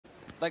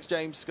Thanks,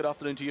 James. Good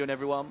afternoon to you and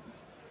everyone.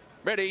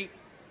 Ready?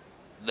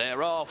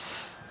 They're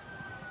off.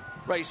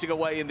 Racing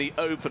away in the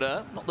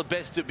opener. Not the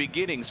best of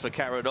beginnings for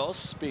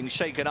Carados. Being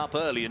shaken up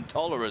early, and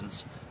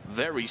Tolerance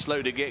very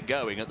slow to get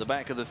going at the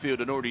back of the field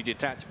and already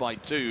detached by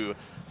 2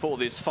 for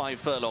this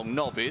 5-furlong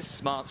Novice.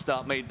 Smart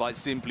start made by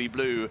Simply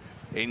Blue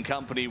in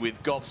company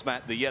with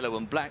Gobsmacked, the yellow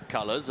and black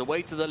colours.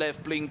 Away to the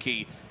left,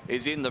 Blinky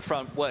is in the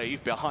front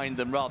wave. Behind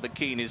them, rather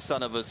keen, is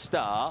Son of a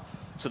Star.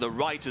 To the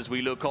right as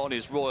we look on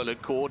is Royal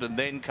Accord, and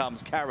then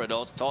comes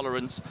Carados.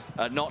 Tolerance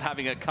not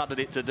having a cut at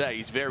it today.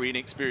 He's very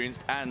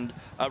inexperienced and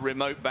a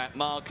remote back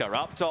marker.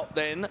 Up top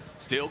then,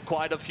 still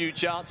quite a few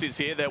chances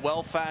here. They're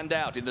well fanned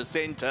out. In the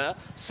centre,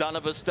 Son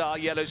of a Star,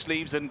 yellow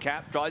sleeves and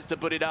cap, tries to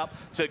put it up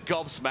to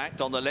Gobsmacked.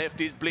 On the left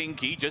is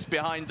Blinky. Just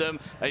behind them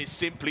is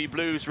Simply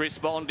Blues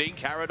responding.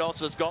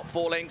 Carados has got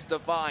 4 lengths to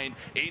find.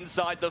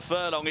 Inside the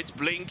furlong, it's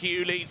Blinky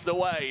who leads the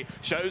way.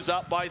 Shows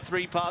up by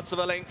 3 parts of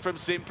a length from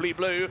Simply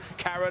Blue.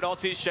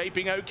 Carados is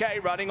shaping okay,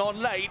 running on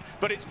late,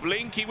 but it's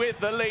Blinky with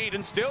the lead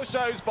and still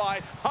shows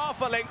by half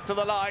a length to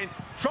the line.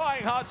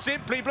 Trying hard,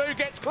 Simply Blue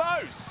gets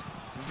close.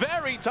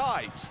 Very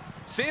tight.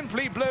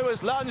 Simply Blue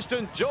has lunged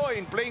and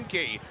joined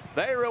Blinky.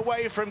 They're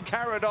away from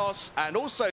Carados and also